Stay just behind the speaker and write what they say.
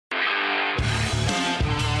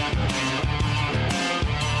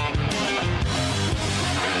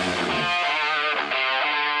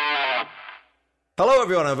Hello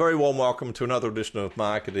everyone, a very warm welcome to another edition of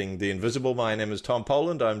Marketing the Invisible. My name is Tom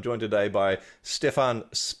Poland. I'm joined today by Stephan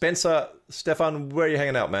Spencer. Stephan, where are you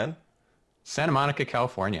hanging out, man? Santa Monica,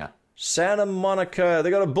 California. Santa Monica. They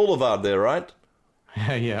got a boulevard there, right?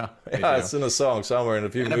 Yeah, it's in a song somewhere in a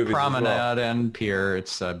few and movies a promenade as well. and pier.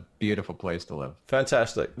 It's a beautiful place to live.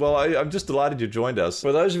 Fantastic. Well, I'm just delighted you joined us.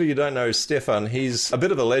 For those of you who don't know Stephan, he's a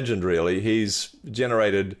bit of a legend, really. He's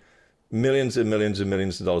generated millions and millions and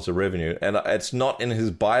millions of dollars of revenue. And it's not in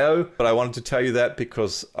his bio, but I wanted to tell you that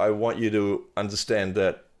because I want you to understand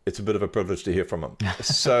that it's a bit of a privilege to hear from him.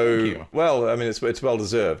 So, well, I mean, it's well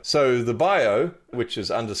deserved. So the bio, which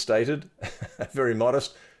is understated, very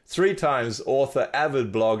modest, 3 times author,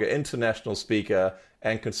 avid blogger, international speaker,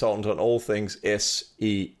 and consultant on all things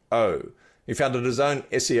SEO. He founded his own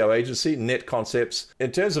SEO agency, Net Concepts.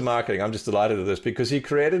 In terms of marketing, I'm just delighted with this because he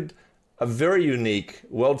created a very unique,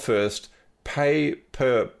 world-first,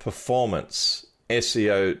 pay-per-performance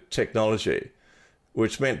SEO technology,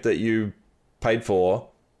 which meant that you paid for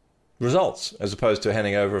results as opposed to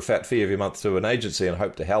handing over a fat fee every month to an agency and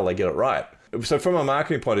hope to hell they get it right. So from a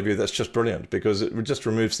marketing point of view, that's just brilliant because it just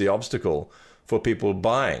removes the obstacle for people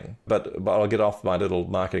buying. But I'll get off my little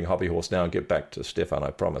marketing hobby horse now and get back to Stephan,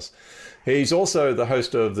 I promise. He's also the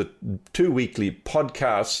host of the 2 weekly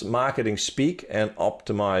podcasts, Marketing Speak and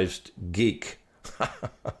Optimized Geek.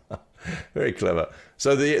 Very clever.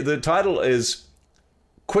 So the title is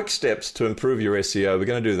Quick Steps to Improve Your SEO. We're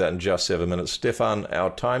going to do that in just 7 minutes. Stephan,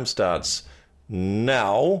 our time starts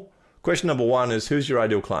now. Question number 1 is, who's your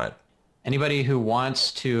ideal client? Anybody who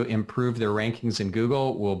wants to improve their rankings in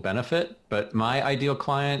Google will benefit, but my ideal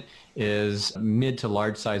client is mid to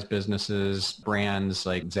large size businesses. Brands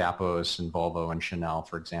like Zappos and Volvo and Chanel,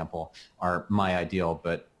 for example, are my ideal,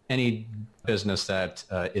 but any business that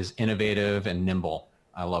is innovative and nimble,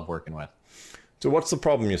 I love working with. So what's the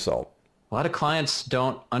problem you solve? A lot of clients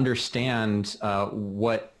don't understand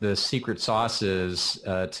what the secret sauce is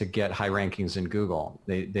to get high rankings in Google.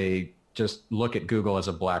 They just look at Google as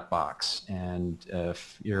a black box. And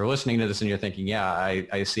if you're listening to this and you're thinking, yeah,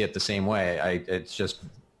 I see it the same way. It's just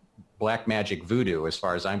black magic voodoo as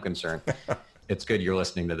far as I'm concerned. It's good you're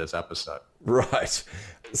listening to this episode. Right.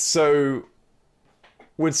 So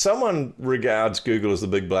when someone regards Google as the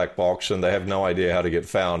big black box and they have no idea how to get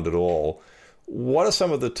found at all, what are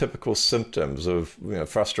some of the typical symptoms of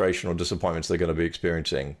frustration or disappointments they're going to be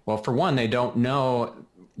experiencing? Well, for one, they don't know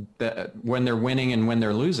that when they're winning and when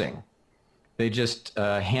they're losing. They just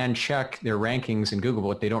hand check their rankings in Google.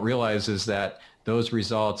 What they don't realize is that those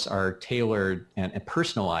results are tailored and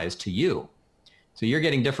personalized to you. So you're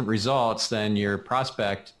getting different results than your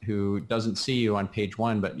prospect who doesn't see you on page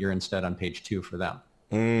 1, but you're instead on page 2 for them.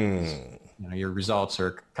 Your results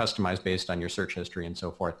are customized based on your search history and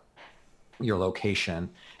so forth, your location,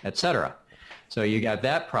 etc. So you got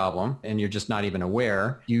that problem and you're just not even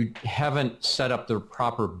aware. You haven't set up the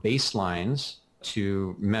proper baselines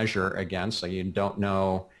to measure against. So you don't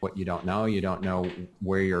know what you don't know. You don't know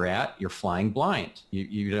where you're at. You're flying blind.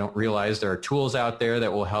 You don't realize there are tools out there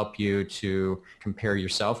that will help you to compare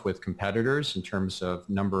yourself with competitors in terms of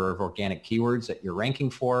number of organic keywords that you're ranking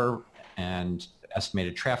for and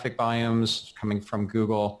estimated traffic volumes coming from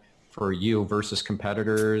Google for you versus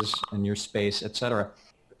competitors in your space, et cetera.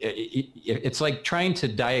 It's like trying to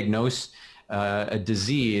diagnose a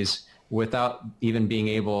disease without even being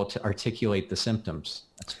able to articulate the symptoms.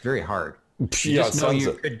 That's very hard. You just know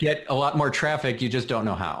you could get a lot more traffic, you just don't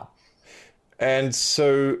know how. And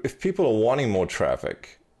so if people are wanting more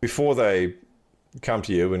traffic, before they come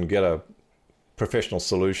to you and get a professional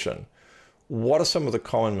solution, what are some of the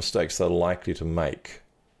common mistakes they're likely to make?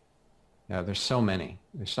 Yeah, there's so many.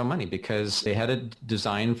 There's so many because they had a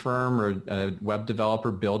design firm or a web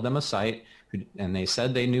developer build them a site and they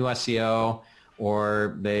said they knew SEO,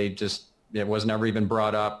 or it was never even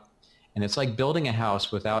brought up. And it's like building a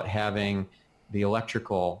house without having the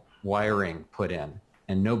electrical wiring put in.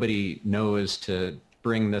 And nobody knows to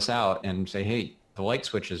bring this out and say, hey, the light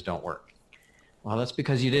switches don't work. Well, that's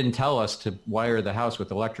because you didn't tell us to wire the house with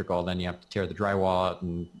electrical. Then you have to tear the drywall out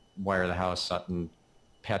and wire the house up and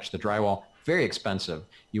patch the drywall. Very expensive.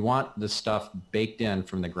 You want the stuff baked in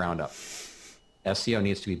from the ground up. SEO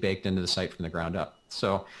needs to be baked into the site from the ground up.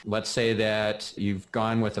 So let's say that you've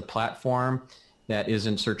gone with a platform that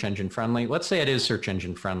isn't search engine friendly. Let's say it is search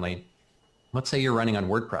engine friendly. Let's say you're running on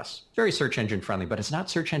WordPress. Very search engine friendly, but it's not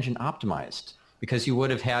search engine optimized because you would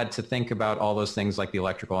have had to think about all those things like the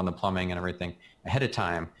electrical and the plumbing and everything ahead of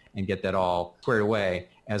time and get that all squared away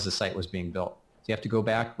as the site was being built. So you have to go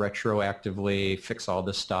back retroactively, fix all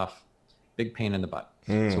this stuff. Big pain in the butt.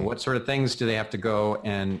 So what sort of things do they have to go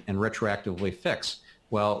and retroactively fix?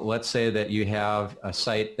 Well, let's say that you have a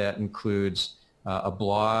site that includes a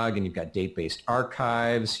blog, and you've got date-based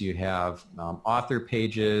archives, you have author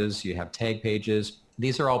pages, you have tag pages.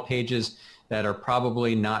 These are all pages that are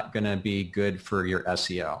probably not going to be good for your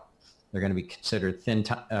SEO. They're going to be considered thin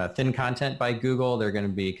content by Google. They're going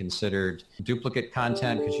to be considered duplicate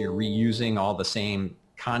content because you're reusing all the same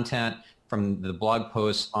content from the blog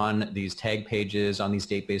posts on these tag pages, on these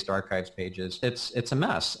date-based archives pages. It's a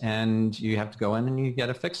mess, and you have to go in and you got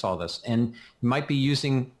to fix all this. And you might be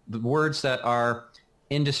using the words that are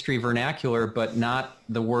industry vernacular, but not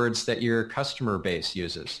the words that your customer base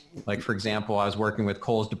uses. Like, for example, I was working with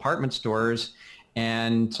Kohl's department stores,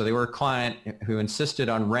 and so they were a client who insisted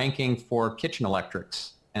on ranking for kitchen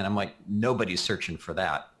electrics. And I'm like, nobody's searching for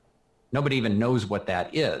that. Nobody even knows what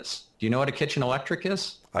that is. Do you know what a kitchen electric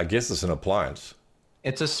is? I guess it's an appliance.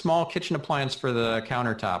 It's a small kitchen appliance for the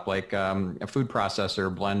countertop, like a food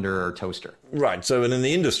processor, blender, or toaster. Right. So in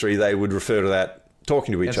the industry, they would refer to that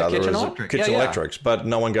talking to each other as kitchen electrics, but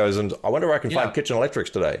no one goes and I wonder where I can find kitchen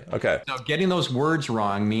electrics today. Okay. So getting those words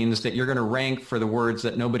wrong means that you're going to rank for the words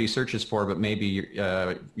that nobody searches for, but maybe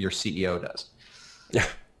your CEO does. Yeah.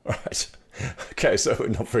 All right. Okay. So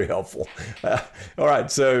not very helpful. All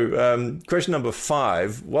right. So question number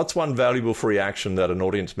 5, what's one valuable free action that an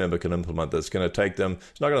audience member can implement that's going to take them,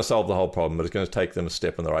 it's not going to solve the whole problem, but it's going to take them a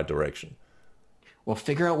step in the right direction? Well,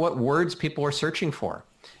 figure out what words people are searching for.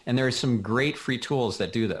 And there are some great free tools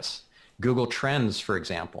that do this. Google Trends, for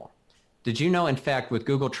example. Did you know, in fact, with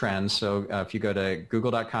Google Trends, so if you go to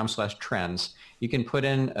google.com/trends, you can put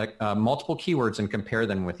in multiple keywords and compare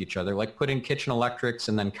them with each other, like put in kitchen electrics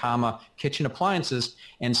and then comma kitchen appliances,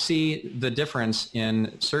 and see the difference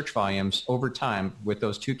in search volumes over time with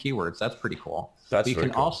those two keywords. That's pretty cool. You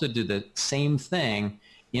can also do the same thing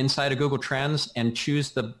inside of Google Trends and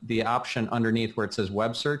choose the option underneath where it says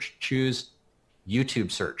web search, choose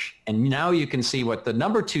YouTube search. And now you can see what the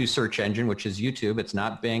number 2 search engine, which is YouTube, it's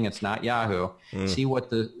not Bing, it's not Yahoo, see what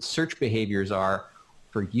the search behaviors are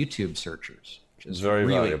for YouTube searchers, which is very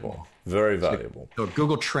really valuable. Cool. Very valuable. So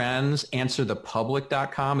Google Trends,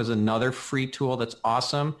 answerthepublic.com is another free tool that's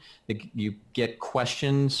awesome. You get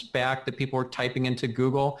questions back that people are typing into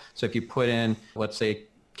Google. So if you put in, let's say,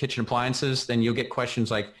 kitchen appliances, then you'll get questions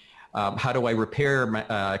like, how do I repair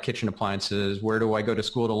my, kitchen appliances? Where do I go to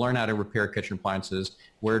school to learn how to repair kitchen appliances?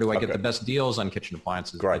 Where do I get the best deals on kitchen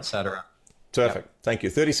appliances, etc.? Terrific. Thank you.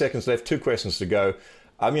 30 seconds left, 2 questions to go.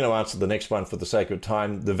 I'm going to answer the next one for the sake of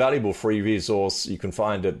time. The valuable free resource you can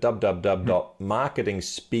find at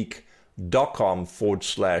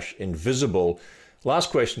www.marketingspeak.com/invisible.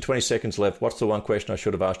 Last question, 20 seconds left. What's the one question I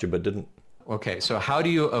should have asked you but didn't? Okay, so how do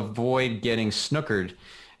you avoid getting snookered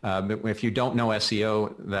if you don't know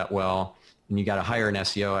SEO that well and you got to hire an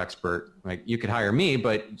SEO expert? Like, you could hire me,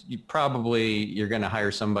 but you're going to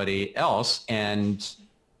hire somebody else. And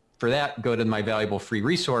for that, go to my valuable free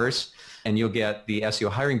resource and you'll get the SEO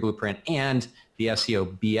hiring blueprint and the SEO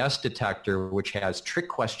BS detector, which has trick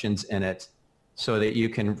questions in it so that you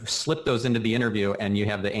can slip those into the interview and you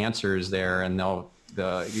have the answers there, and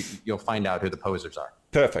you'll find out who the posers are.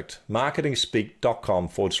 Perfect.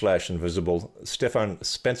 Marketingspeak.com/invisible. Stephan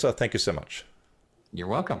Spencer, thank you so much. You're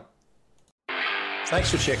welcome.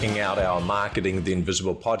 Thanks for checking out our Marketing the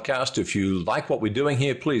Invisible podcast. If you like what we're doing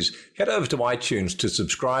here, please head over to iTunes to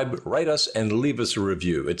subscribe, rate us, and leave us a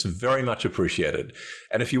review. It's very much appreciated.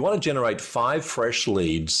 And if you want to generate 5 fresh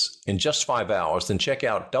leads in just 5 hours, then check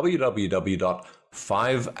out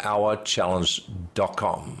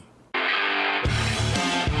www.5hourchallenge.com.